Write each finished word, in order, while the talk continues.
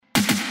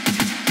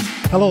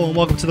Hello and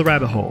welcome to The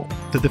Rabbit Hole,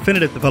 the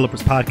definitive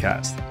developers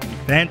podcast.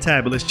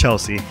 Fantabulous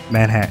Chelsea,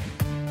 Manhattan.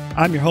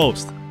 I'm your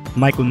host,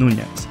 Michael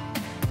Nunez.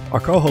 Our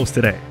co-host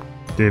today,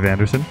 Dave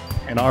Anderson.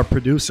 And our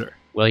producer,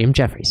 William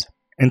Jeffries.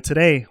 And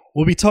today,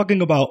 we'll be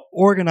talking about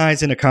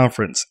organizing a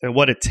conference and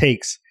what it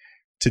takes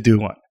to do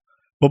one.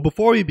 But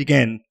before we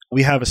begin,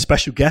 we have a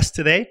special guest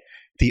today,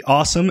 the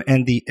awesome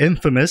and the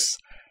infamous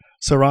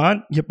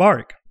Saron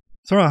Yitbarek.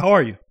 Saron, how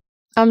are you?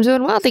 I'm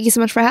doing well. Thank you so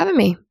much for having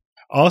me.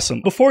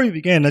 Awesome. Before we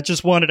begin, I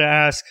just wanted to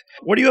ask,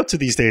 what are you up to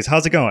these days?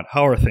 How's it going?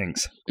 How are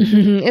things?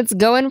 It's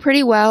going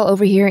pretty well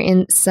over here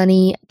in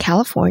sunny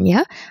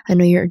California. I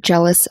know you're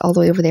jealous all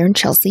the way over there in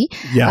Chelsea.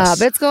 Yes.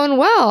 But it's going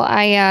well.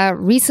 I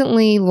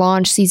recently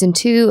launched season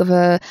 2 of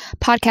a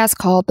podcast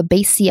called the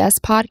Base CS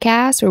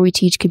Podcast, where we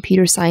teach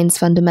computer science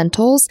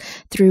fundamentals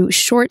through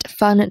short,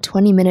 fun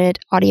 20-minute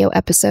audio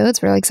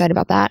episodes. Really excited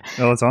about that.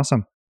 Oh, that's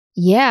awesome.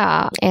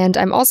 Yeah, and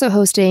I'm also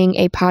hosting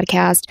a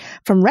podcast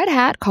from Red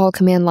Hat called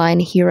Command Line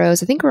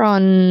Heroes. I think we're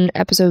on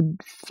episode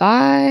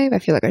 5. I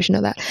feel like I should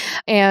know that.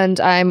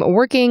 And I'm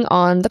working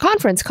on the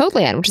conference,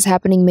 Codeland, which is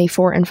happening May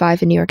 4 and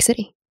 5 in New York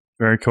City.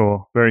 Very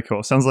cool. Very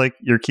cool. Sounds like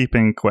you're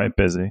keeping quite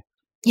busy.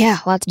 Yeah,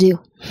 a lot to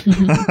do.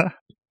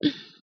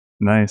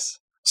 Nice.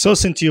 So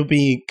since you'll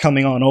be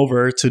coming on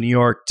over to New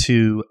York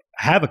to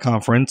have a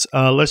conference,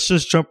 let's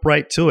just jump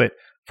right to it.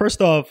 First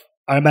off,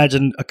 I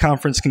imagine a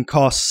conference can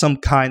cost some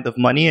kind of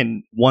money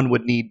and one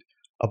would need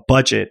a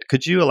budget.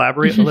 Could you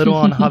elaborate a little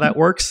on how that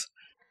works?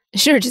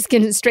 Sure, just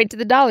getting straight to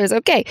the dollars.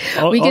 Okay,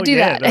 we could do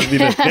that. That'd be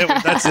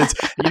that's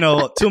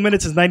it. 2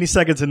 minutes is 90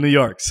 seconds in New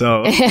York.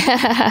 So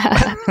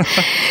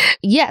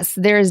yes,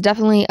 there is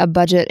definitely a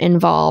budget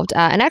involved.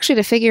 And actually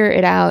to figure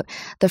it out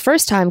the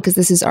first time, because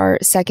this is our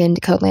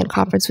second Codeland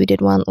conference, we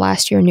did one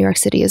last year in New York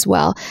City as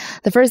well.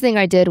 The first thing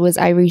I did was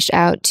I reached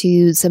out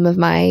to some of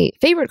my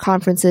favorite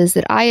conferences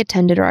that I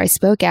attended or I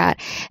spoke at.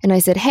 And I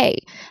said, hey,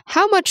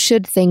 how much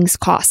should things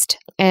cost?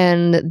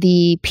 And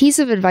the piece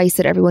of advice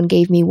that everyone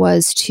gave me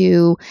was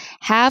to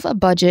have a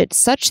budget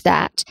such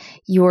that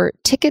your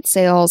ticket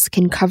sales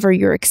can cover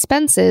your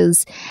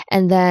expenses,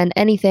 and then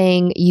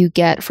anything you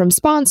get from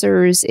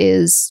sponsors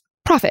is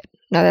profit.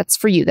 Now that's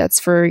for you. That's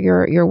for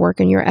your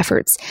work and your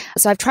efforts.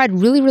 So I've tried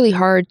really, really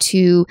hard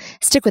to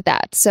stick with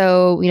that.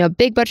 So,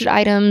 big budget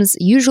items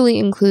usually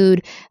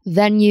include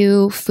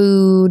venue,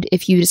 food,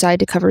 if you decide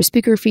to cover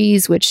speaker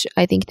fees, which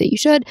I think that you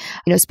should,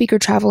 speaker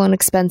travel and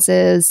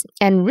expenses.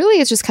 And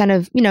really it's just kind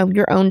of,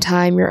 your own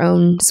time, your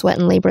own sweat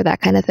and labor, that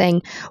kind of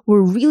thing.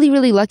 We're really,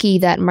 really lucky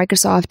that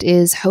Microsoft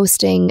is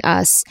hosting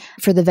us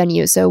for the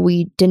venue. So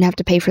we didn't have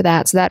to pay for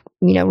that. So that,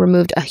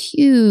 removed a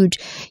huge,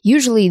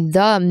 usually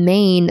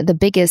the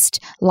biggest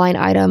line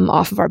item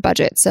off of our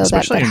budget. So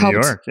especially that in helped.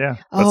 New York. Yeah.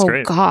 That's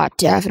great. God,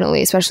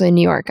 definitely. Especially in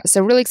New York.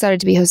 So really excited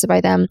to be hosted by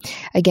them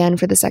again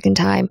for the second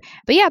time.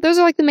 But yeah, those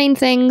are like the main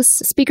things: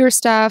 speaker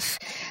stuff,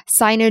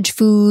 signage,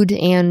 food,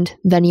 and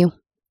venue.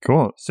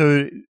 Cool.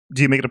 So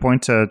do you make it a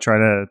point to try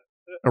to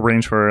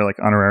arrange for like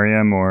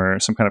honorarium or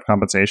some kind of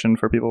compensation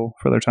for people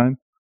for their time?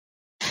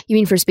 You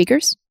mean for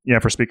speakers? Yeah,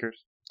 for speakers.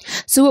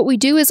 So what we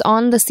do is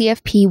on the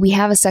CFP, we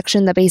have a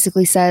section that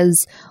basically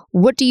says,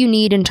 what do you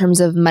need in terms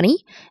of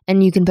money?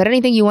 And you can put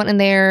anything you want in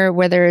there,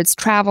 whether it's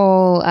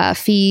travel,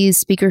 fees,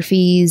 speaker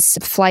fees,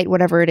 flight,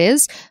 whatever it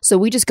is. So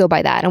we just go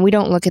by that. And we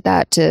don't look at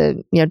that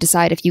to,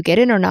 decide if you get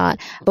in or not.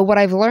 But what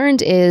I've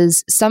learned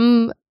is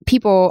some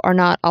people are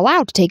not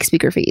allowed to take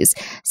speaker fees.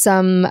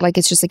 Some,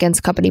 it's just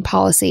against company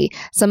policy.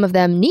 Some of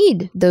them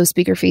need those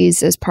speaker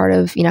fees as part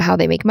of, how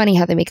they make money,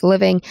 how they make a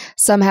living.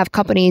 Some have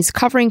companies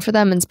covering for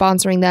them and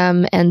sponsoring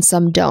them, and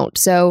some don't.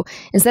 So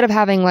instead of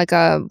having like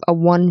a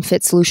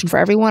one-fit solution for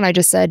everyone, I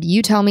just said,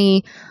 you tell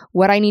me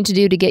what I need to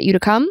do to get you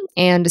to come.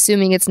 And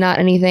assuming it's not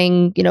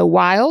anything,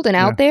 wild and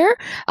out there,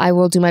 I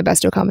will do my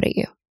best to accommodate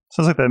you.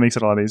 Sounds like that makes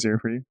it a lot easier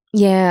for you.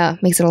 Yeah,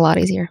 makes it a lot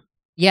easier.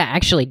 Yeah,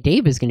 actually,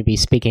 Dave is going to be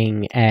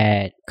speaking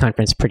at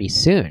conference pretty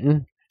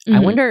soon. Mm-hmm. I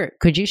wonder,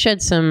 could you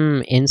shed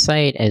some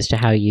insight as to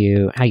how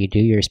you do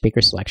your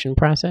speaker selection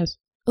process?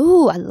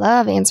 Ooh, I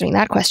love answering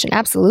that question.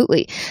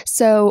 Absolutely.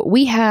 So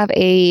we have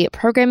a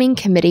programming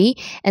committee,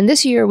 and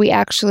this year we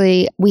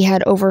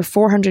had over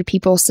 400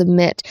 people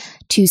submit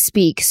to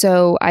speak.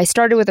 So I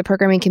started with a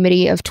programming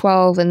committee of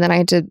 12, and then I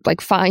had to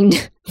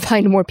find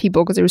more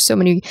people because there were so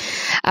many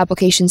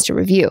applications to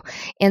review.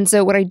 And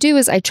so what I do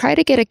is I try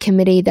to get a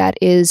committee that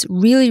is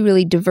really,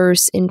 really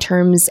diverse in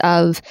terms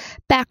of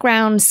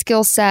background,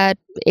 skill set,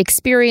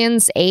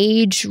 experience,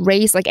 age,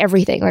 race,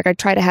 everything. I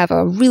try to have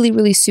a really,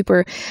 really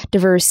super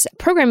diverse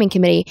programming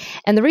committee.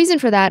 And the reason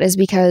for that is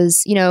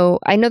because,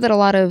 I know that a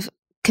lot of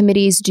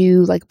committees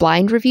do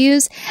blind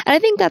reviews. And I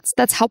think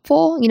that's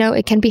helpful.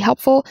 It can be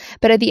helpful.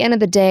 But at the end of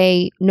the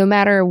day, no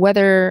matter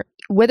whether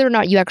or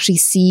not you actually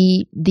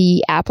see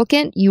the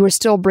applicant, you are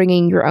still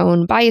bringing your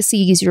own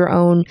biases, your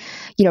own,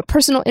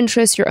 personal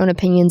interests, your own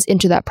opinions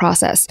into that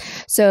process.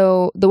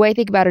 So the way I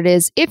think about it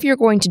is, if you're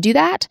going to do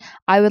that,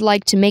 I would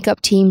like to make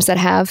up teams that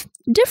have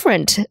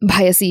different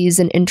biases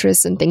and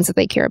interests and things that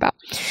they care about.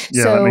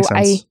 Yeah, so that makes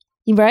sense.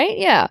 Right?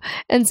 Yeah.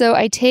 And so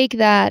I take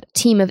that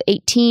team of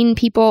 18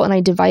 people and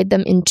I divide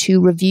them into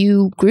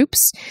review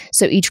groups.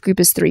 So each group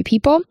is 3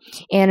 people.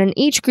 And in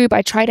each group,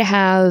 I try to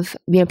have,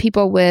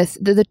 people with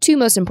the 2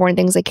 most important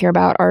things I care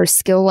about are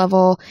skill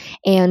level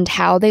and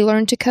how they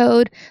learn to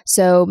code.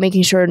 So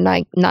making sure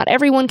not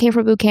everyone came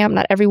from boot camp,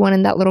 not everyone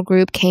in that little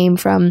group came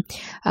from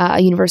a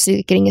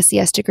university getting a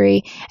CS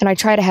degree. And I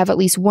try to have at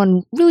least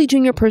one really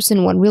junior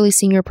person, one really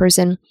senior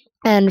person.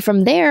 And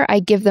from there, I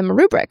give them a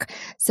rubric.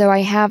 So I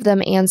have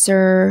them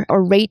answer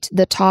or rate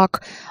the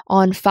talk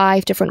on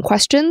 5 different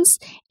questions.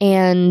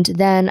 And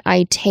then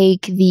I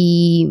take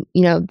the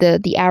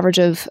average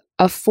of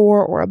a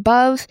 4 or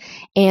above.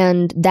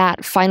 And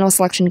that final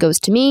selection goes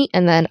to me.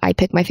 And then I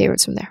pick my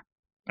favorites from there.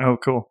 Oh,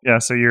 cool. Yeah.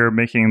 So you're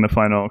making the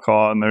final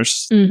call and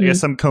there's, I guess,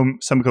 some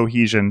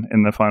cohesion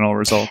in the final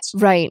results.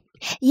 Right.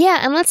 Yeah.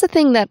 And that's the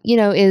thing that,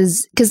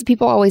 is because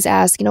people always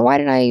ask, why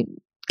did I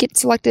get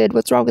selected?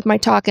 What's wrong with my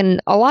talk?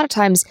 And a lot of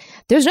times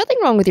there's nothing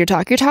wrong with your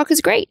talk. Your talk is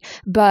great.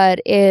 But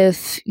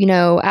if,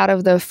 out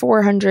of the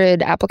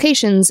 400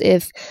 applications,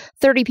 if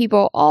 30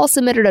 people all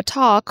submitted a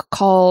talk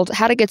called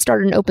How to Get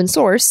Started in Open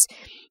Source,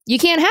 you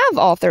can't have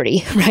all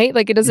 30, right?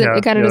 Like it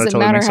doesn't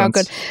matter how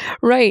good.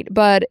 Right.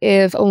 But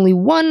if only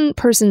one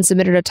person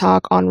submitted a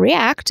talk on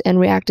React, and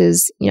React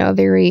is, a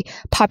very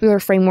popular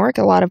framework,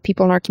 a lot of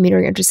people in our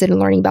community are interested in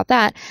learning about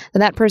that,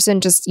 then that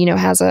person just,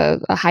 has a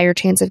higher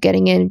chance of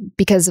getting in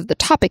because of the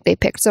topic they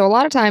picked. So a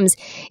lot of times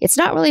it's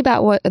not really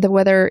about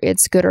whether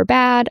it's good or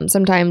bad.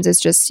 Sometimes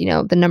it's just,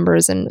 the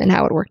numbers and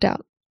how it worked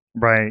out.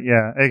 Right.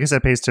 Yeah. I guess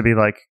it pays to be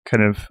like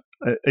kind of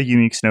a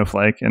unique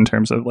snowflake in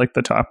terms of like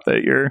the top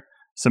that you're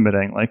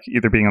submitting, like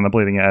either being on the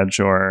bleeding edge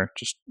or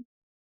just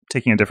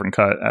taking a different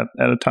cut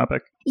at a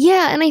topic.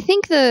 Yeah. And I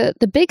think the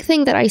big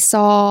thing that I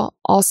saw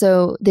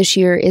also this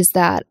year is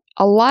that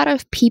a lot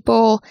of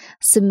people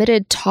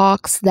submitted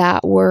talks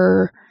that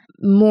were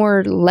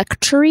more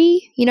lecture-y.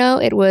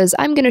 It was,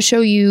 I'm going to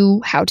show you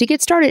how to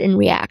get started in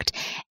React.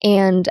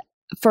 And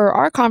for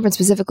our conference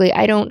specifically,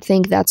 I don't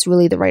think that's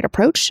really the right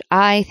approach.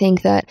 I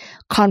think that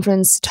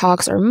conference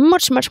talks are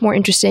much, much more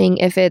interesting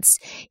if it's,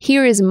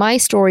 here is my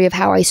story of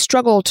how I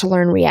struggled to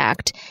learn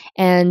React.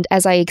 And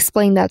as I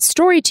explain that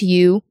story to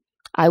you,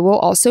 I will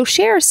also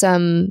share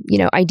some,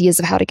 ideas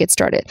of how to get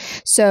started.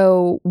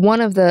 So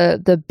one of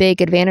the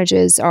big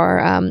advantages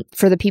are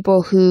for the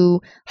people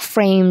who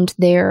framed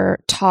their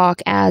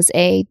talk as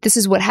this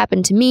is what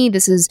happened to me,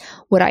 this is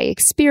what I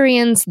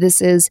experienced,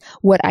 this is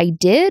what I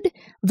did,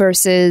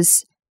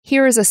 versus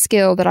here is a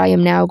skill that I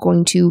am now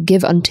going to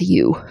give unto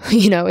you.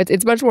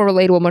 It's much more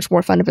relatable, much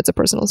more fun if it's a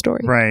personal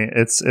story. Right.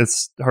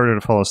 It's harder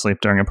to fall asleep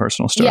during a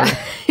personal story.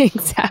 Yeah,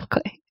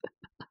 exactly.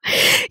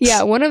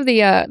 Yeah, one of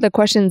the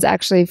questions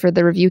actually for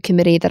the review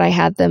committee that I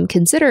had them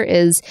consider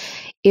is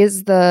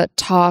the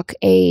talk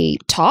a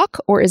talk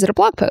or is it a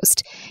blog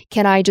post?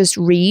 Can I just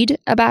read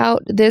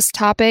about this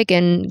topic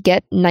and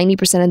get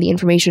 90% of the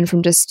information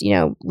from just,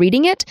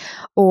 reading it?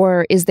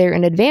 Or is there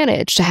an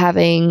advantage to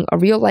having a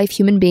real life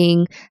human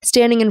being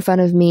standing in front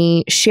of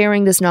me,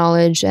 sharing this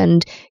knowledge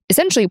and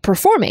essentially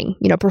performing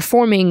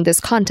this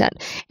content?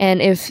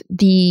 And if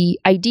the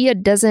idea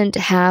doesn't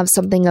have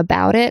something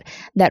about it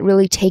that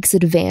really takes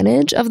advantage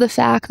of the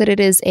fact that it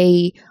is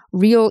a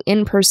real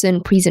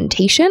in-person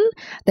presentation,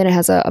 then it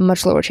has a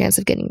much lower chance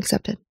of getting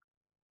accepted.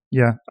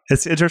 Yeah.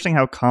 It's interesting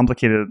how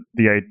complicated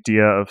the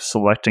idea of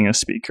selecting a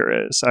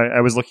speaker is.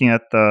 I was looking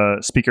at the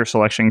speaker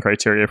selection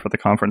criteria for the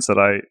conference that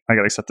I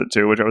got accepted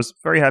to, which I was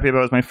very happy about.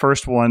 It was my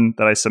first one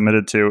that I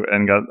submitted to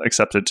and got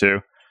accepted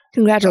to.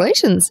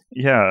 Congratulations.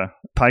 Yeah.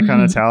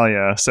 PyCon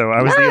Italia. So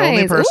I was the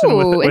only person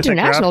with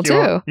international a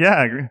GraphQL. too.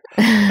 Yeah.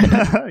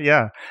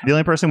 Yeah. The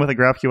only person with a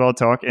GraphQL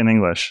talk in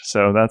English.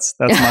 So that's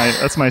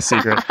my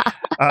secret.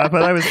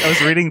 But I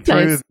was reading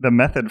through the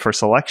method for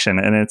selection,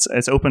 and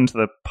it's open to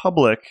the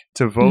public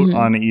to vote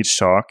on each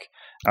talk.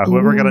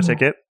 Whoever got a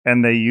ticket,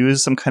 and they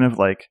use some kind of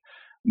like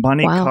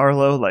Monte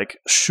Carlo, like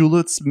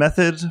Schulitz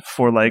method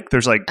for like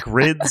there's like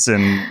grids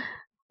and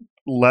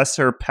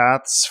lesser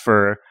paths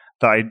for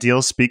the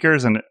ideal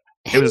speakers, and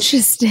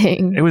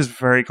Interesting. It was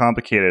very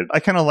complicated. I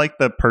kind of like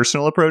the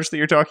personal approach that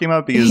you're talking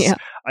about because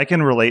I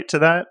can relate to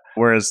that,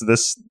 whereas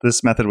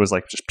this method was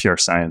like just pure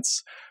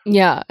science.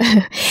 Yeah.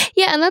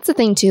 Yeah, and that's the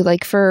thing too.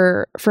 Like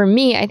for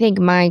me, I think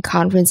my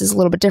conference is a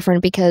little bit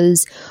different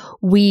because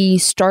we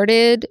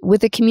started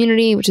with a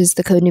community, which is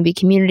the Code Newbie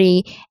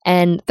community,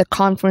 and the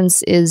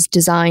conference is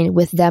designed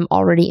with them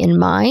already in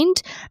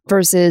mind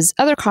versus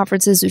other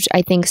conferences, which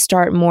I think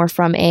start more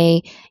from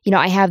I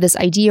have this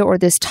idea or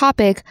this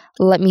topic,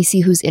 let me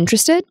see who's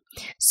interested.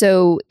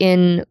 So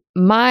in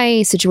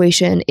my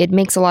situation, it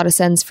makes a lot of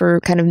sense for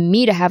kind of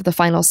me to have the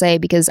final say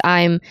because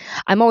I'm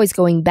always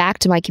going back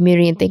to my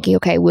community and thinking,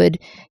 okay, would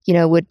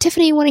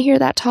Tiffany want to hear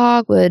that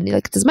talk?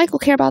 Does Michael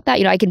care about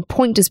that? I can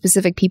point to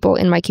specific people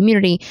in my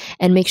community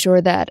and make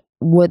sure that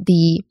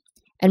the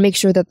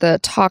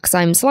talks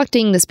I'm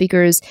selecting, the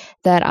speakers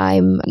that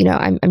I'm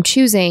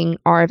choosing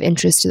are of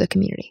interest to the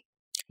community.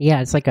 Yeah,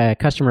 it's like a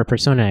customer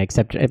persona,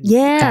 except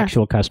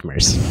actual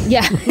customers.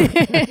 Yeah,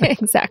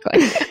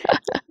 exactly.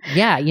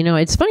 Yeah,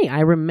 it's funny. I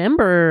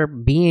remember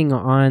being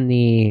on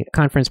the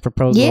conference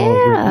proposal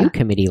review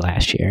committee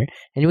last year,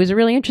 and it was a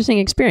really interesting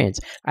experience.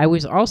 I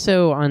was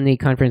also on the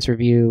conference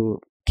review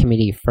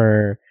committee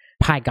for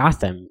Pi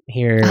Gotham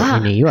here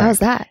in New York. How's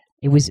that?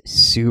 It was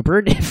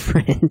super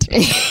different.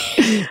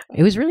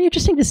 It was really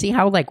interesting to see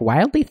how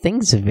wildly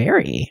things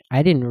vary.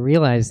 I didn't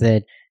realize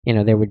that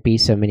there would be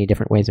so many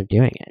different ways of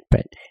doing it.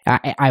 But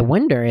I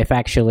wonder if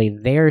actually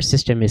their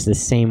system is the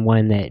same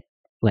one that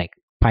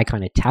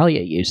PyCon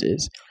Italia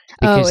uses.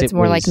 Because it's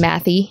more like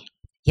mathy.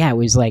 Yeah, it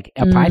was like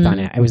a Python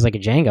app. It was like a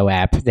Django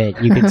app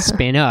that you could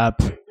spin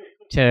up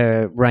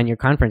to run your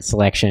conference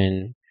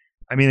selection.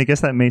 I mean, I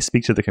guess that may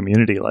speak to the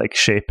community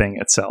shaping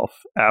itself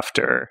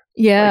after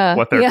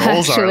what their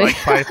goals are.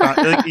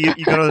 Python,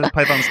 you go to the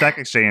Python Stack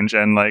Exchange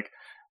and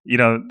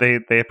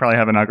they probably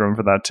have an algorithm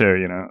for that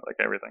too.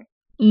 Everything.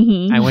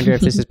 Mm-hmm. I wonder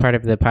if this is part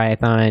of the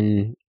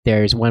Python.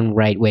 There's one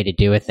right way to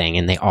do a thing,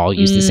 and they all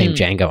use the same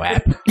Django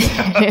app.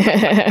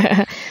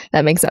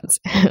 That makes sense.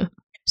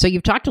 So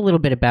you've talked a little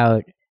bit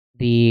about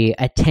the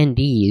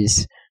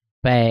attendees,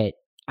 but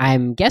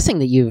I'm guessing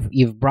that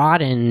you've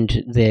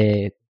broadened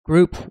the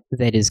group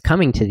that is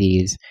coming to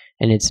these,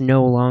 and it's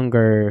no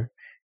longer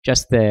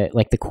just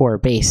the core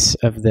base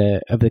of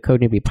the Code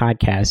Newbie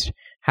podcast.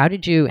 How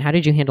did you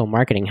handle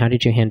marketing? How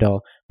did you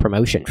handle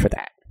promotion for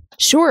that?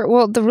 Sure.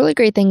 Well, the really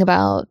great thing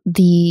about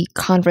the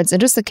conference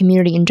and just the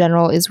community in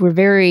general is we're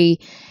very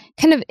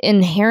kind of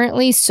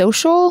inherently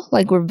social.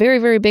 We're very,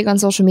 very big on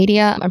social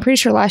media. I'm pretty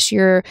sure last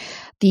year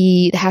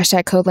the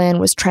hashtag Codeland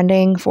was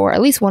trending for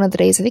at least one of the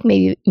days. I think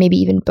maybe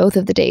even both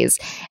of the days.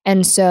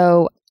 And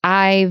so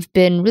I've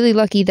been really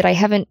lucky that I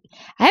haven't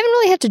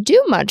really had to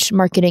do much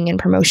marketing and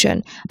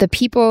promotion. The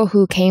people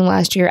who came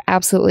last year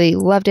absolutely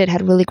loved it,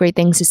 had really great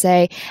things to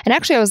say. And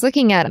actually, I was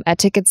looking at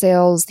ticket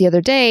sales the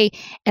other day,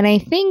 and I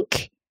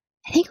think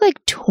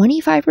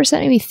 25%,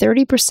 maybe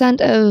 30%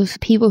 of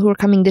people who are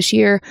coming this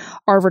year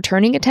are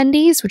returning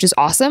attendees, which is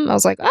awesome. I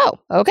was like, oh,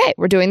 okay,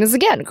 we're doing this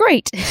again.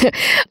 Great.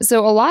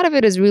 So a lot of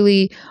it is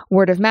really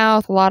word of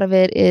mouth. A lot of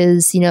it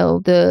is,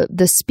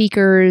 the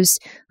speakers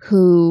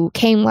who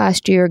came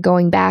last year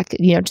going back,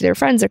 to their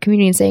friends, their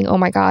community, and saying, oh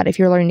my God, if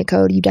you're learning to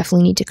code, you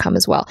definitely need to come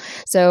as well.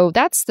 So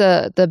that's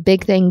the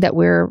big thing that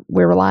we're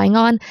relying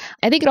on.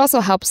 I think it also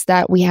helps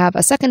that we have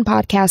a second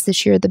podcast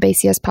this year, the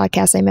BaseCS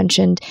podcast I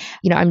mentioned.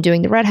 I'm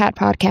doing the Red Hat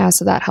podcast,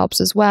 so that helps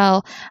as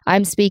well.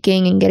 I'm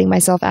speaking and getting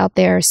myself out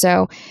there.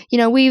 So,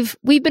 we've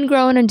been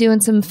growing and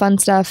doing some fun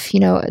stuff,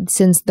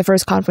 since the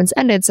first conference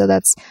ended. So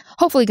that's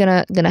hopefully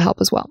gonna help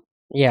as well.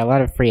 Yeah, a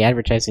lot of free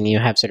advertising you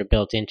have sort of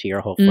built into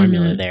your whole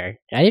formula there.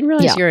 I didn't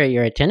realize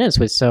your attendance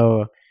was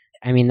so.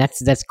 I mean,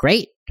 that's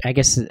great. I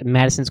guess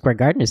Madison Square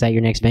Garden, is that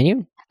your next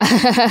venue?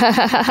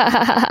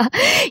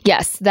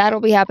 Yes, that'll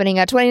be happening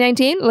at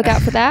 2019. Look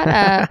out for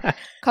that.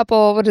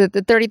 Couple, what is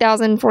it,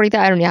 30,000,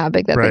 40,000? I don't know how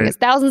big that thing is.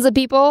 Thousands of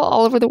people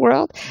all over the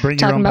world. Bring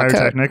your own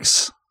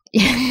pyrotechnics.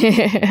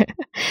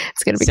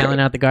 It's going to be selling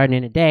out the garden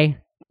in a day.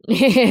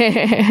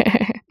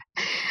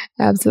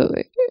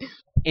 Absolutely.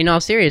 In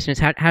all seriousness,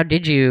 how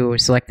did you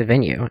select the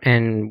venue,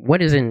 and what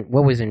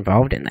was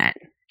involved in that?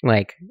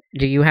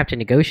 Do you have to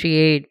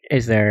negotiate?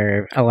 Is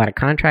there a lot of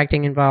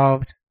contracting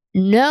involved?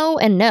 No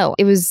and no.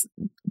 It was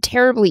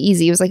terribly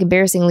easy. It was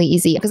embarrassingly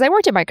easy because I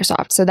worked at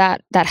Microsoft, so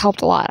that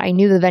helped a lot. I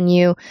knew the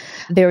venue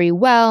very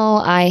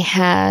well. I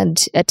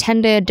had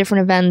attended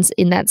different events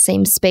in that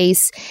same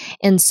space,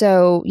 and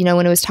so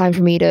when it was time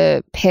for me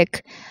to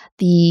pick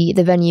the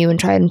venue and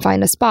try and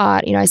find a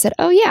spot, I said,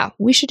 oh yeah,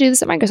 we should do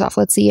this at Microsoft.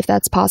 Let's see if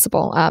that's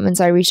possible. And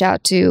so I reached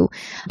out to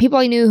people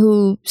I knew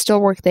who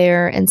still work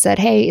there and said,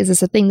 hey, is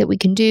this a thing that we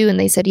can do? And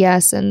they said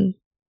yes, and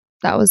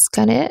that was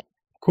kind of it.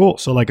 Cool.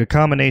 So a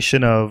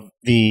combination of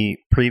the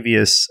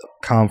previous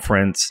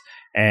conference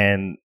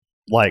and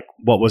what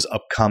was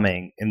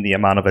upcoming in the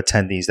amount of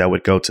attendees that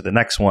would go to the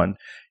next one,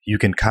 you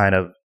can kind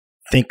of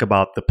think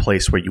about the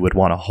place where you would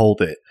want to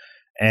hold it.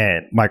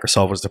 And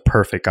Microsoft was the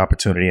perfect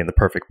opportunity and the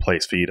perfect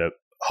place for you to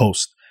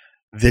host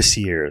this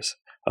year's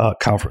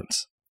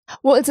conference.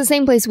 Well, it's the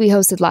same place we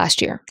hosted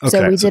last year. Okay,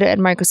 so we did it at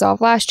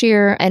Microsoft last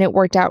year, and it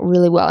worked out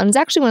really well. And it's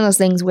actually one of those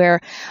things where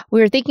we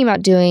were thinking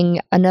about doing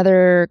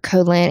another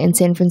CodeLand in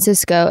San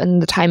Francisco,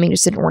 and the timing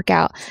just didn't work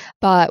out.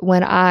 But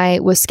when I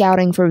was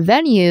scouting for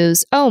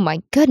venues, oh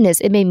my goodness,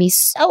 it made me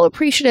so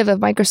appreciative of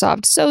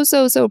Microsoft.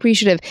 So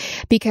appreciative.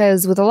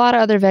 Because with a lot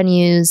of other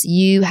venues,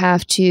 you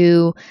have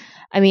to...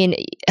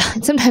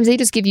 sometimes they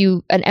just give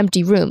you an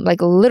empty room,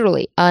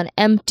 literally an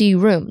empty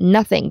room,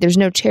 nothing. There's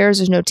no chairs,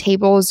 there's no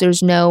tables,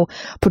 there's no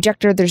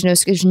projector,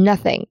 there's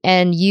nothing.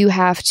 And you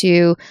have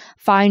to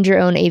find your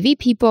own AV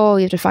people,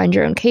 you have to find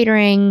your own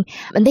catering.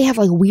 And they have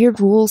weird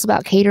rules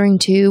about catering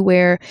too,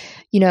 where,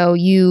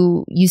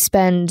 you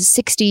spend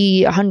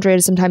 60,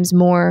 100, sometimes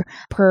more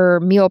per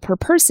meal per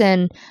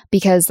person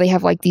because they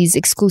have these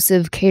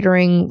exclusive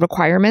catering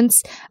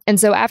requirements. And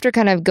so after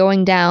kind of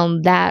going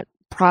down that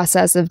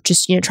process of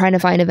just, trying to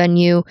find a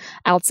venue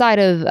outside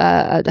of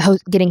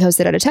getting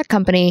hosted at a tech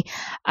company,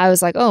 I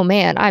was like, oh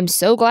man, I'm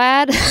so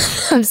glad.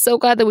 I'm so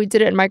glad that we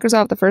did it in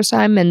Microsoft the first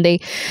time, and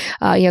they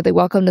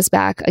welcomed us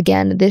back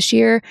again this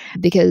year,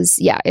 because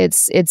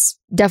it's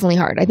definitely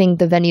hard. I think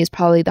the venue is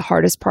probably the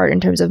hardest part in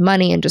terms of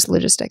money and just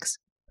logistics.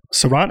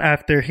 Saron,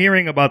 after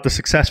hearing about the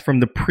success from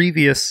the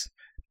previous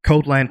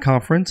CodeLand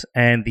conference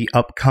and the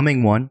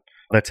upcoming one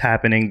that's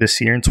happening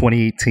this year in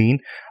 2018,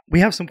 we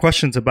have some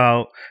questions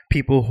about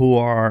people who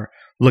are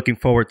looking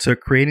forward to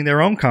creating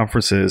their own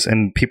conferences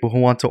and people who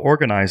want to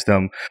organize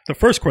them. The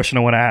first question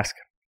I want to ask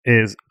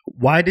is,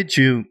 why did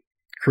you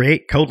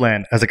create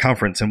CodeLand as a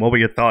conference, and what were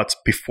your thoughts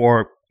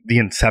before the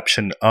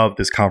inception of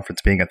this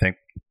conference being a thing?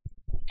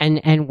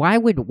 And why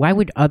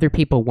would other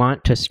people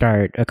want to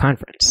start a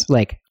conference?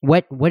 Like,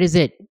 what is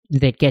it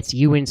that gets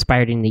you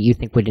inspired and that you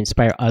think would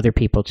inspire other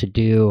people to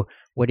do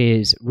what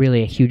is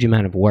really a huge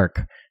amount of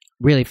work,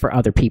 really for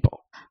other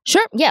people?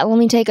 Sure. Yeah. Let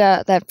me take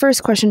that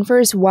first question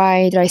first.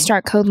 Why did I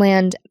start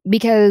CodeLand?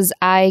 Because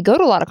I go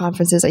to a lot of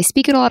conferences. I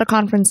speak at a lot of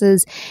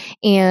conferences,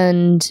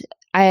 and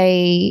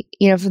I,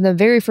 from the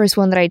very first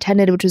one that I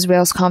attended, which was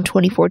RailsConf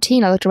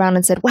 2014, I looked around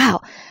and said,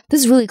 wow,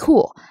 this is really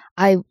cool.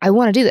 I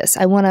want to do this.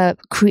 I want to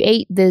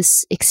create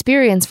this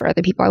experience for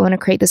other people. I want to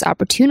create this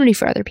opportunity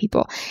for other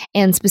people.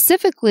 And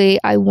specifically,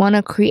 I want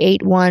to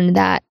create one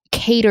that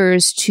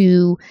caters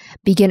to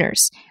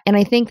beginners. And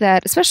I think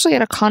that, especially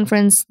at a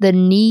conference, the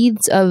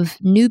needs of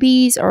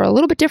newbies are a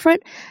little bit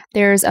different.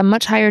 There's a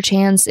much higher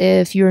chance,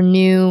 if you're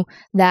new,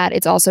 that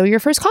it's also your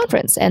first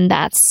conference. And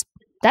that's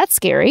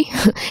scary.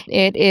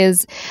 It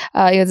is,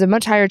 there's a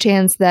much higher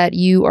chance that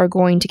you are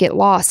going to get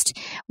lost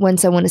when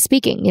someone is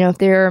speaking. If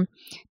they're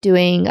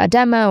doing a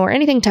demo or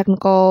anything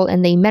technical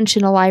and they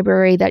mention a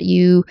library that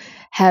you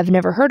have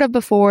never heard of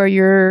before,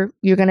 you're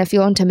going to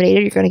feel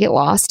intimidated. You're going to get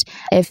lost.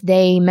 If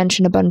they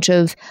mention a bunch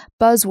of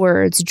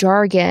buzzwords,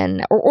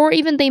 jargon, or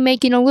even they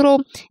make,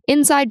 little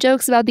inside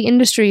jokes about the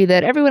industry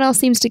that everyone else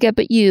seems to get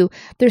but you,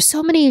 there's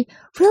so many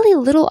really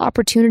little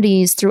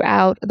opportunities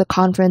throughout the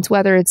conference,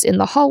 whether it's in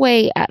the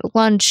hallway, at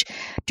lunch,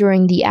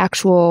 during the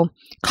actual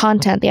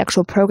content, the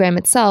actual program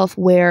itself,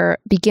 where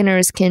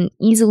beginners can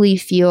easily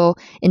feel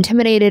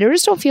intimidated or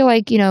just don't feel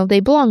like, they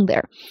belong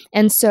there.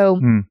 And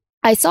so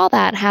I saw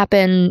that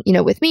happen,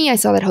 with me. I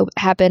saw that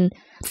happen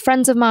with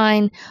friends of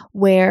mine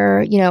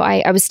where,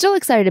 I was still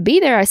excited to be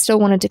there. I still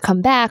wanted to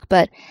come back,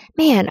 but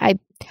man, I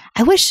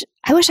wish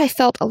I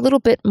felt a little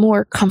bit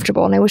more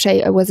comfortable, and I wish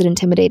I wasn't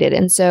intimidated.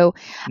 And so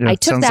I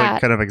took sounds that.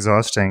 Like kind of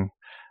exhausting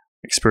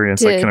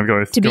experience, like kind of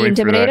going to be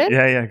intimidated.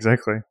 Yeah,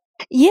 exactly.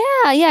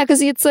 Yeah, because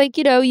it's like,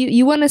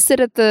 you want to sit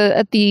at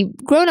the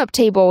grown-up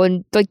table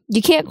and like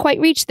you can't quite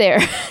reach there.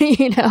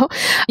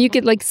 You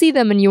could like see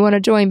them and you want to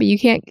join, but you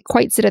can't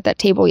quite sit at that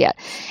table yet.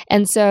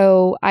 And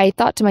so I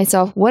thought to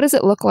myself, what does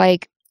it look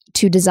like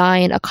to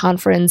design a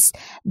conference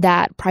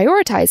that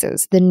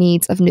prioritizes the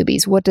needs of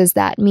newbies? What does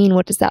that mean?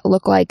 What does that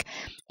look like?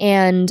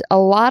 And a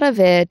lot of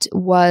it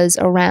was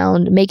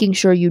around making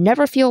sure you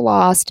never feel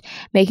lost,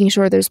 making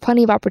sure there's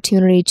plenty of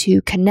opportunity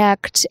to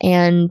connect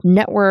and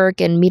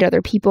network and meet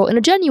other people in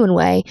a genuine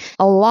way.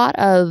 A lot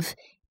of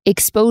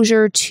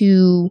exposure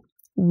to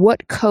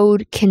what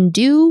code can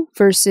do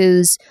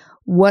versus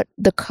what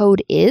the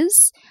code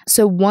is.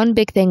 So one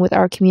big thing with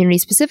our community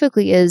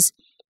specifically is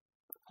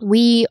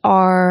we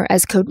are,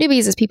 as code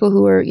newbies, as people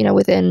who are,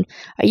 within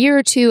a year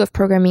or two of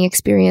programming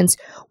experience,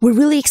 we're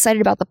really excited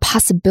about the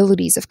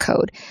possibilities of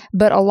code.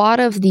 But a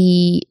lot of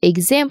the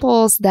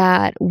examples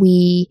that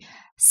we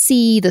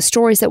see, the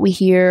stories that we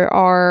hear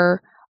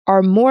are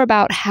more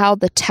about how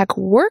the tech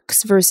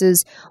works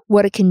versus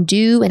what it can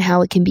do and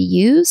how it can be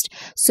used.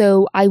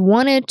 So I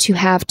wanted to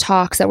have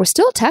talks that were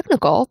still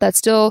technical, that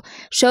still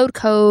showed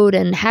code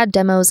and had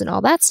demos and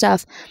all that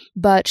stuff,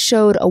 but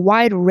showed a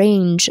wide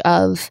range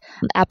of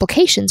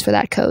applications for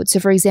that code. So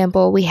for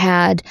example, we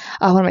had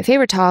one of my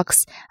favorite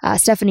talks,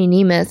 Stephanie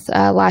Nemeth,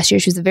 last year.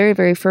 She was the very,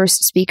 very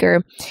first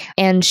speaker,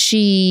 and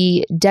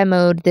she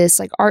demoed this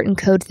like art and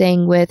code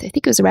thing with, I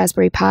think it was a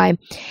Raspberry Pi,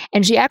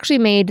 and she actually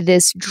made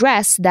this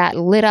dress that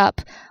lit up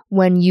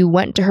when you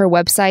went to her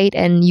website,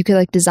 and you could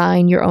like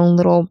design your own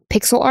little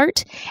pixel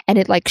art, and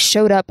it like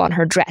showed up on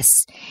her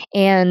dress.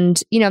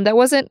 And that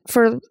wasn't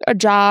for a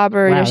job,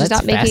 or wow, she's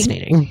that's not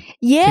fascinating. making.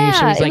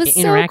 Yeah, so it was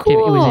like interactive. So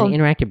cool. It was an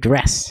interactive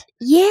dress.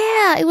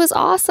 Yeah, it was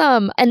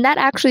awesome. And that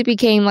actually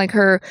became like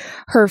her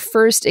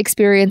first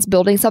experience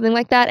building something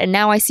like that. And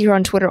now I see her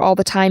on Twitter all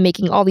the time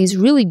making all these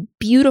really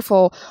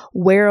beautiful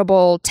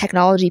wearable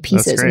technology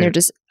pieces, and they're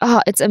just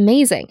it's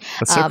amazing.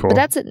 That's so cool. But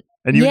that's it.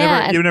 And you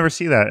never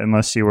see that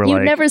unless you were you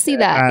never see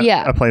that.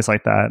 At a place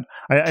like that.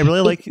 I really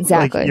like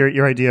exactly. like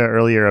your idea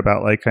earlier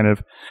about like kind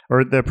of,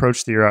 or the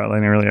approach that you're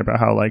outlining earlier about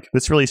how like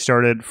this really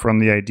started from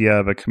the idea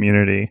of a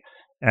community,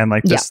 and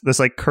like this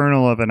like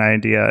kernel of an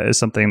idea is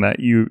something that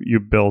you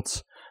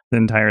built the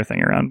entire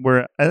thing around.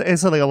 Where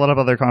it's like a lot of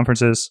other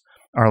conferences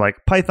are like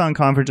Python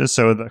conferences,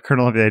 so the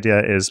kernel of the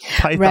idea is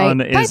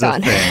Python is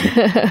a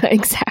thing.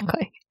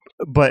 Exactly.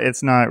 But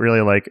it's not really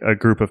like a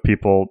group of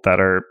people that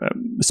are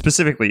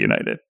specifically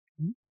united.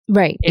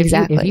 Right,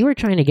 exactly. If you were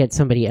trying to get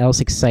somebody else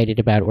excited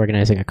about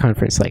organizing a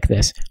conference like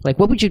this, like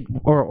what would you,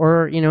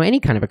 or any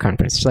kind of a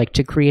conference, like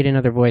to create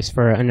another voice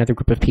for another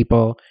group of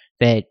people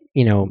that,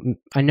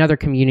 another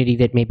community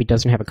that maybe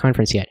doesn't have a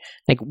conference yet,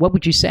 like what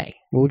would you say?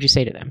 What would you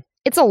say to them?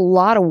 It's a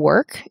lot of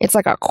work. It's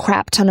like a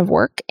crap ton of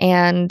work.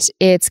 And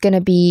it's going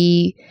to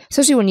be,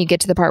 especially when you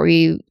get to the part where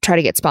you try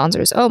to get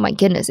sponsors, oh my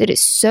goodness, it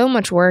is so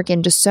much work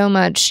and just so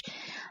much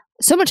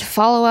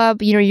follow-up.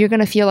 You're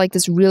going to feel like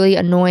this really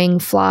annoying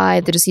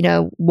fly that just,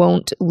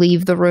 won't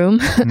leave the room.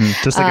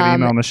 Just like an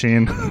email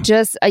machine.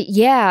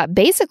 Yeah,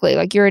 basically,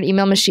 like you're an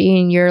email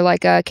machine. You're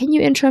like can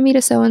you intro me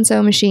to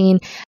so-and-so machine?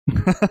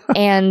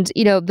 And,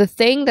 the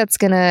thing that's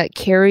going to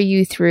carry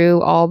you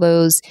through all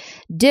those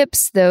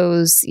dips,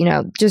 those,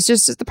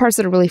 just the parts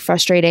that are really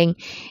frustrating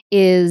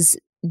is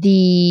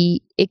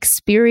the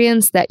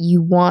experience that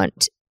you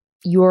want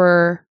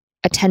your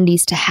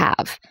attendees to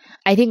have.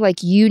 I think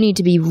like you need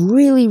to be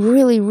really,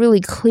 really, really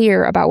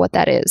clear about what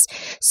that is.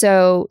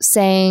 So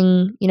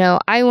saying,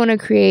 I want to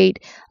create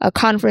a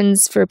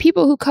conference for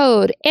people who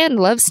code and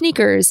love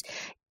sneakers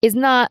is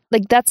not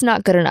like, that's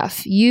not good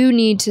enough. You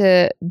need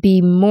to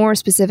be more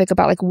specific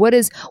about like,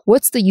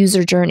 what's the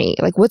user journey?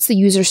 Like, what's the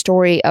user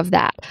story of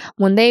that?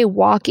 When they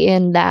walk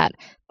in that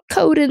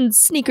code and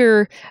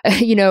sneaker,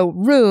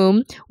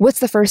 room,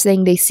 what's the first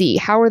thing they see?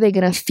 How are they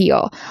going to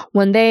feel?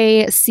 When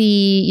they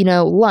see,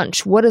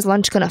 lunch, what is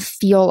lunch going to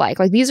feel like?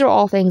 Like, these are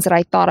all things that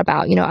I thought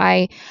about.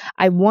 I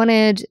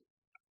wanted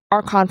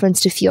our conference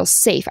to feel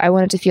safe. I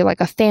wanted to feel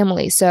like a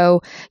family. So,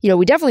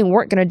 we definitely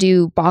weren't going to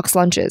do box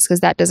lunches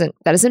because that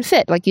doesn't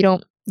fit. Like, you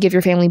don't give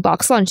your family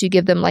box lunch. You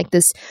give them like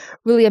this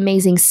really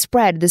amazing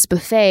spread, this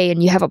buffet,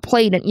 and you have a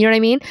plate, and you know what I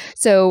mean?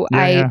 So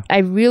I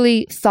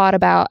really thought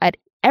about at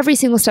every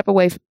single step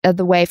of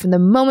the way, from the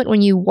moment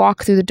when you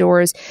walk through the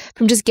doors,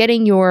 from just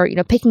getting your,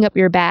 picking up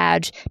your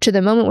badge to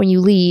the moment when you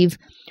leave,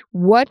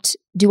 what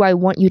do I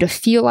want you to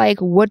feel like?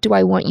 What do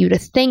I want you to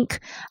think?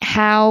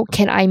 How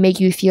can I make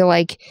you feel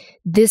like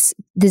this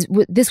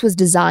was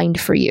designed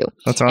for you?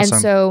 That's awesome.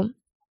 And so,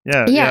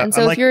 yeah. And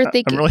so if you're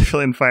thinking, I'm really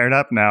feeling fired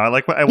up now. I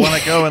want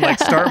to go and like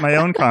start my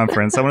own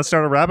conference. I want to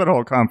start a rabbit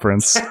hole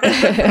conference.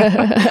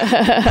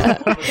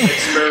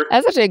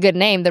 That's actually a good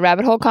name, the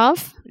Rabbit Hole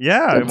Conf.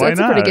 Yeah, why not? That's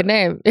a pretty good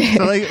name.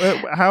 So like,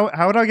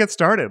 how would I get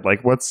started?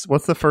 Like, what's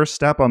the first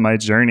step on my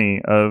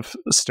journey of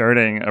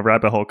starting a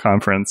rabbit hole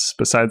conference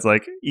besides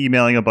like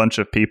emailing a bunch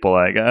of people,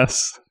 I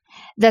guess?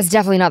 That's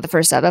definitely not the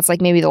first step. That's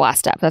like maybe the last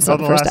step. That's not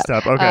the first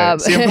step. Okay.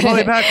 See, I'm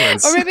completely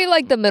backwards. Or maybe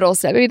like the middle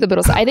step.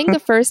 I think the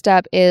first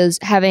step is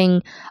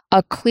having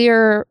a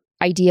clear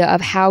idea of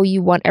how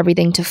you want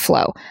everything to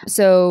flow.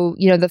 So,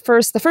 the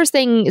first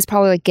thing is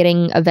probably like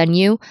getting a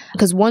venue,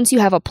 because once you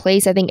have a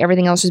place, I think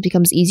everything else just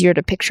becomes easier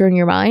to picture in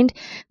your mind.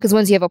 Because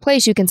once you have a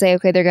place, you can say,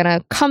 okay, they're going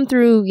to come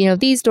through,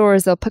 these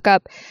doors, they'll pick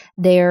up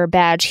their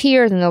badge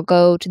here, then they'll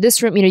go to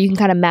this room. You can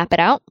kind of map it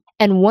out.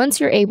 And once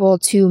you're able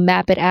to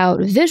map it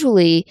out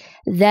visually,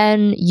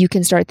 then you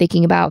can start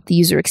thinking about the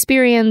user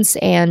experience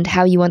and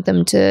how you want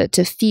them to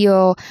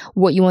feel,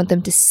 what you want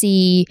them to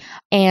see.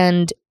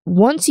 And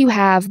once you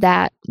have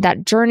that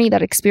journey,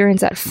 that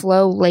experience, that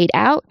flow laid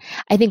out,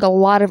 I think a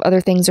lot of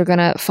other things are going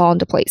to fall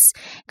into place.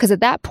 Because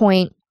at that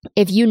point,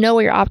 if you know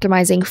what you're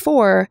optimizing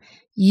for,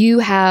 you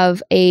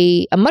have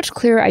a much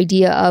clearer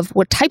idea of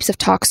what types of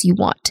talks you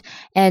want,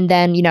 and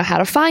then how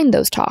to find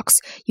those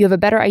talks. You have a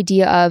better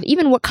idea of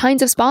even what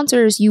kinds of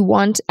sponsors you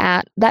want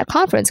at that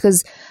conference,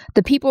 because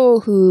the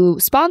people who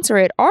sponsor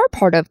it are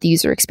part of the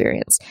user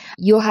experience.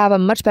 You'll have a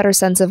much better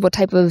sense of what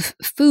type of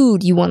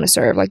food you want to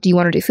serve. Like, do you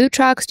want to do food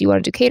trucks? Do you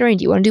want to do catering?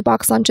 Do you want to do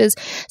box lunches?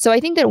 So I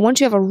think that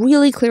once you have a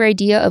really clear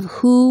idea of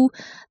who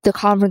the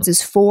conference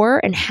is for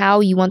and how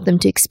you want them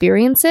to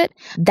experience it,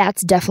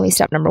 that's definitely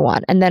step number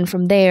one. And then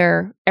from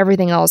there,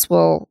 everything else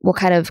will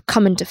kind of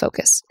come into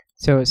focus.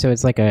 So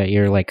it's like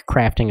you're like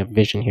crafting a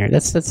vision here.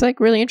 That's like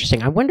really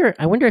interesting. I wonder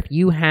if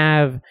you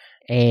have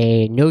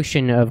a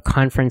notion of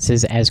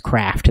conferences as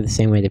craft, the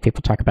same way that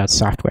people talk about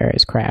software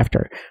as craft,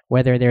 or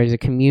whether there's a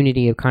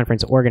community of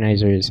conference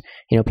organizers,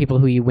 people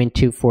who you went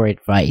to for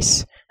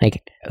advice. Like,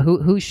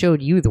 who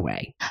showed you the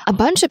way? A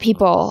bunch of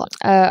people,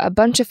 a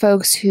bunch of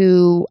folks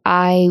who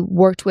I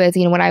worked with,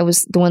 when I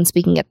was the one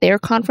speaking at their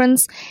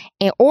conference,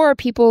 or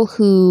people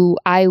who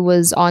I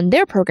was on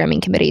their programming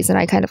committees, and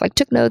I kind of like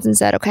took notes and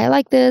said, okay, I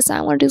like this,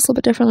 I want to do this a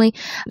little bit differently.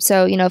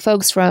 So,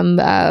 folks from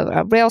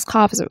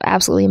RailsConf is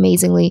absolutely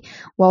amazingly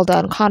well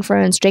done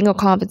conference.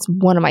 DjangoConf, it's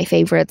one of my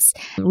favorites.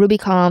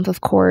 RubyConf,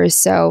 of course.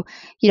 So,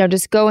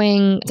 just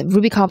going,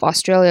 RubyConf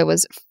Australia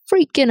was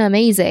freaking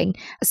amazing.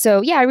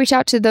 So yeah, I reached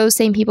out to those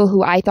same people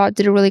who I thought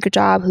did a really good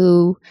job,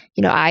 who,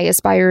 I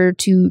aspire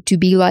to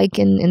be like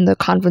in the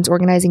conference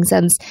organizing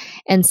sense,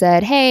 and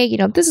said, hey,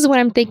 this is what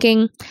I'm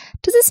thinking.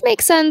 Does this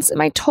make sense? Am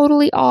I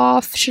totally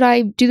off? Should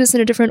I do this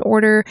in a different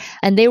order?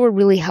 And they were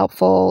really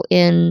helpful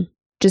in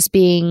just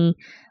being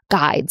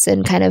guides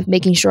and kind of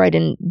making sure I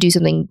didn't do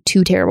something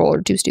too terrible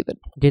or too stupid.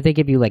 Did they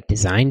give you like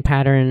design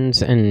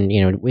patterns, and,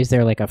 is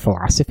there like a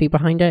philosophy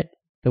behind it,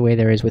 the way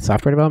there is with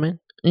software development?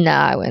 No,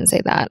 I wouldn't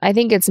say that. I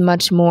think it's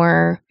much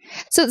more,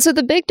 So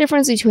the big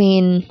difference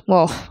between,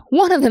 well,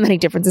 one of the many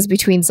differences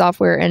between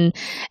software and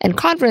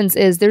conference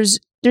is there's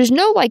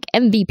no like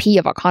MVP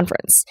of a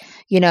conference,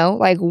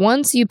 like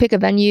once you pick a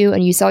venue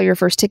and you sell your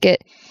first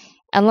ticket,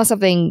 unless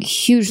something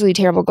hugely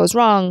terrible goes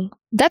wrong,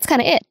 that's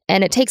kind of it.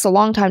 And it takes a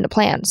long time to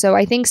plan. So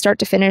I think start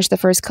to finish, the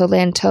first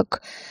CodeLand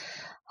took,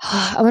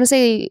 I want to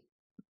say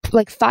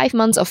like 5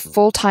 months of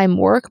full-time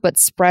work, but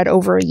spread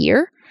over a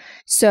year.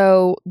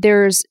 So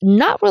there's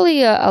not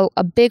really a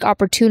big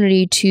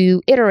opportunity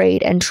to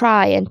iterate and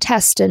try and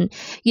test. And,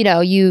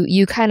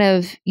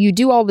 you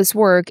do all this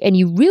work and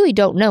you really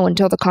don't know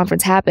until the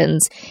conference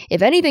happens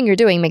if anything you're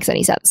doing makes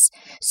any sense.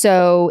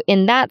 So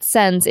in that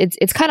sense,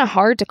 it's kind of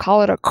hard to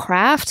call it a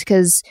craft,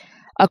 because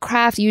a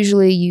craft,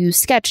 usually you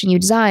sketch and you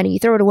design and you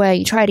throw it away,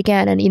 you try it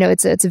again. And,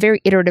 it's a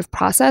very iterative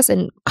process.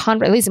 And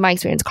at least in my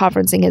experience,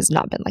 conferencing has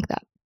not been like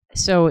that.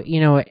 So,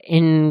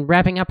 in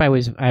wrapping up, I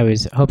was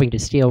hoping to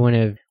steal one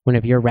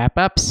of your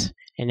wrap-ups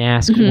and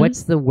ask,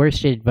 what's the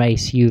worst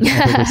advice you've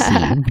ever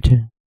received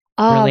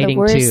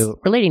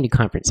relating to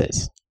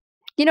conferences?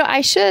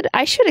 I should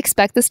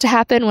expect this to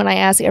happen when I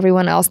ask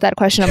everyone else that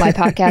question on my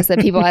podcast, that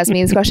people ask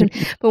me this question.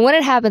 But when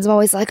it happens, I'm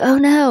always like, oh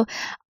no.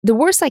 The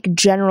worst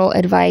general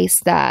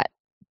advice that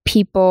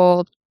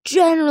people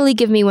generally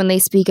give me when they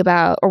speak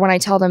about, or when I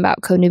tell them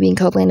about Code Newbie and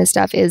CodeLand and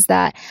stuff, is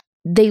that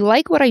they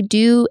like what I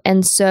do,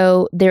 and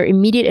so their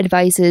immediate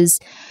advice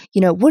is,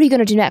 what are you going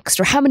to do next,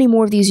 or how many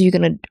more of these are you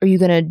going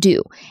to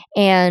do?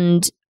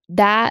 And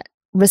that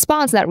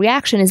response, that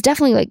reaction, is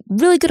definitely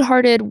really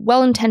good-hearted,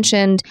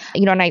 well-intentioned.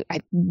 And I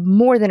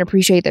more than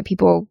appreciate that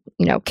people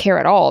care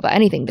at all about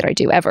anything that I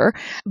do ever.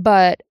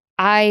 But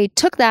I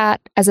took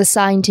that as a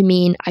sign to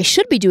mean I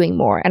should be doing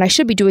more, and I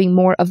should be doing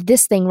more of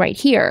this thing right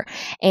here,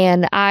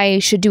 and I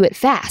should do it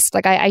fast.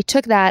 I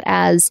took that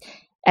as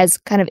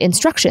kind of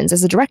instructions,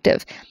 as a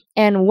directive.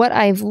 And what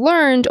I've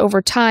learned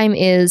over time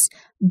is,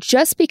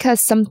 just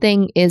because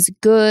something is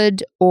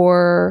good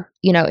or,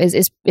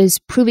 is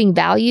proving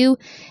value,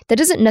 that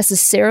doesn't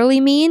necessarily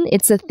mean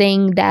it's a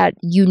thing that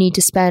you need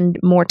to spend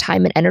more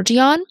time and energy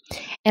on.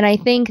 And I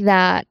think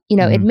that,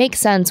 it makes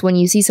sense when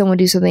you see someone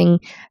do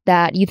something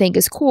that you think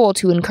is cool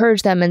to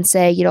encourage them and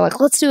say,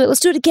 let's do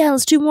it again,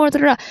 let's do more.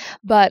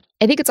 But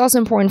I think it's also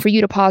important for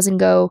you to pause and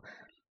go,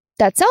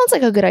 that sounds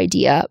like a good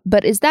idea,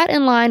 but is that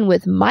in line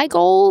with my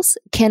goals?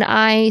 Can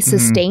I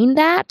sustain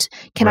that?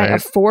 Can I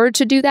afford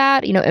to do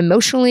that?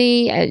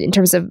 Emotionally, in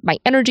terms of my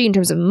energy, in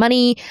terms of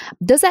money,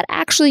 does that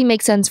actually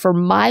make sense for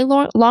my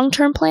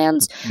long-term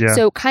plans? Yeah.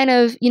 So kind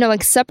of,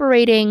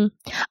 separating,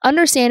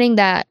 understanding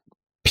that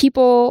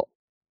people's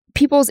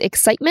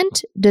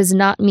excitement does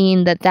not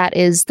mean that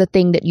is the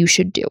thing that you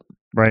should do.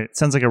 Right.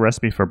 Sounds like a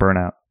recipe for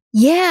burnout.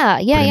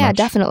 Yeah,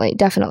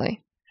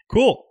 definitely.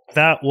 Cool.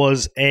 That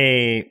was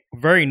a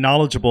very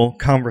knowledgeable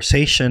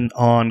conversation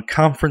on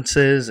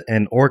conferences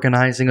and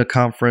organizing a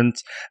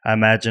conference. I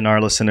imagine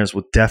our listeners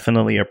would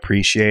definitely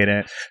appreciate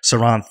it.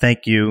 Saron,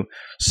 thank you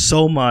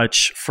so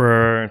much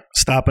for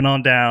stopping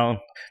on down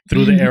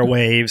through the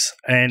airwaves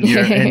and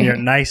your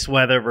nice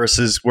weather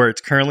versus where it's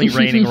currently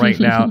raining right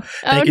now.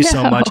 Thank you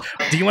so much.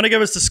 Do you want to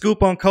give us the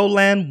scoop on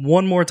CodeLand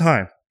one more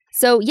time?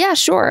 So yeah,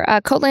 sure.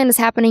 CodeLand is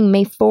happening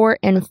May 4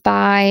 and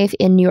 5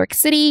 in New York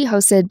City,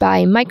 hosted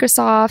by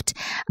Microsoft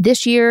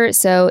this year.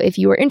 So if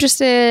you are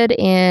interested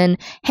in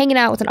hanging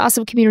out with an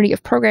awesome community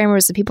of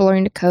programmers and people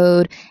learning to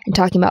code and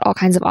talking about all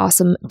kinds of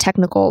awesome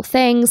technical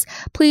things,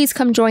 please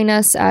come join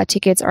us.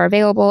 Tickets are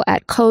available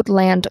at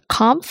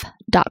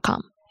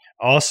codelandconf.com.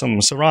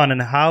 Awesome. Saron,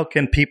 and how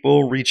can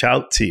people reach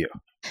out to you?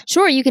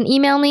 Sure, you can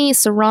email me,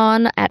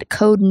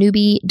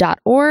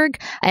 saron@codenewbie.org,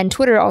 and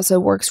Twitter also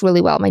works really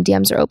well. My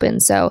DMs are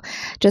open. So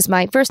just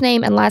my first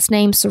name and last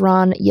name,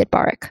 Saron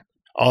Yitbarek.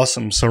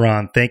 Awesome,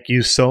 Saron. Thank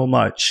you so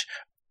much.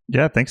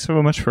 Yeah, thanks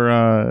so much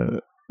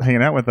for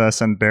hanging out with us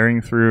and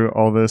bearing through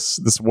all this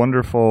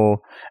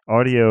wonderful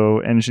audio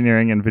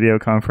engineering and video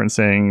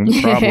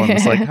conferencing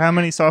problems. How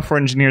many software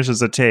engineers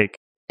does it take?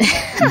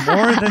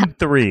 More than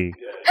three.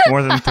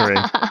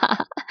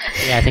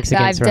 Yeah, thanks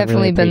again, Saron. Definitely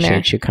really been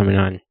appreciate there. You coming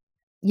on.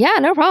 Yeah,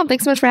 no problem.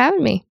 Thanks so much for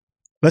having me.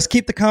 Let's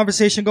keep the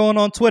conversation going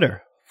on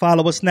Twitter.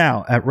 Follow us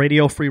now at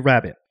Radio Free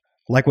Rabbit.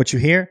 Like what you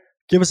hear?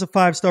 Give us a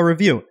 5-star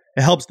review.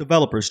 It helps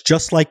developers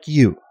just like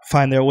you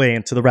find their way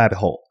into the rabbit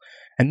hole.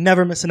 And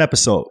never miss an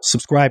episode.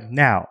 Subscribe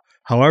now,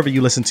 however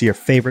you listen to your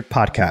favorite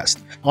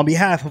podcast. On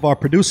behalf of our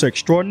producer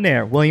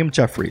extraordinaire, William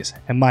Jeffries,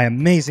 and my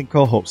amazing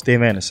co-host,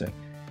 Dave Anderson,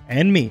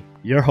 and me,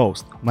 your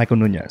host, Michael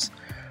Nunez.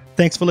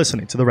 Thanks for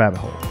listening to The Rabbit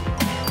Hole.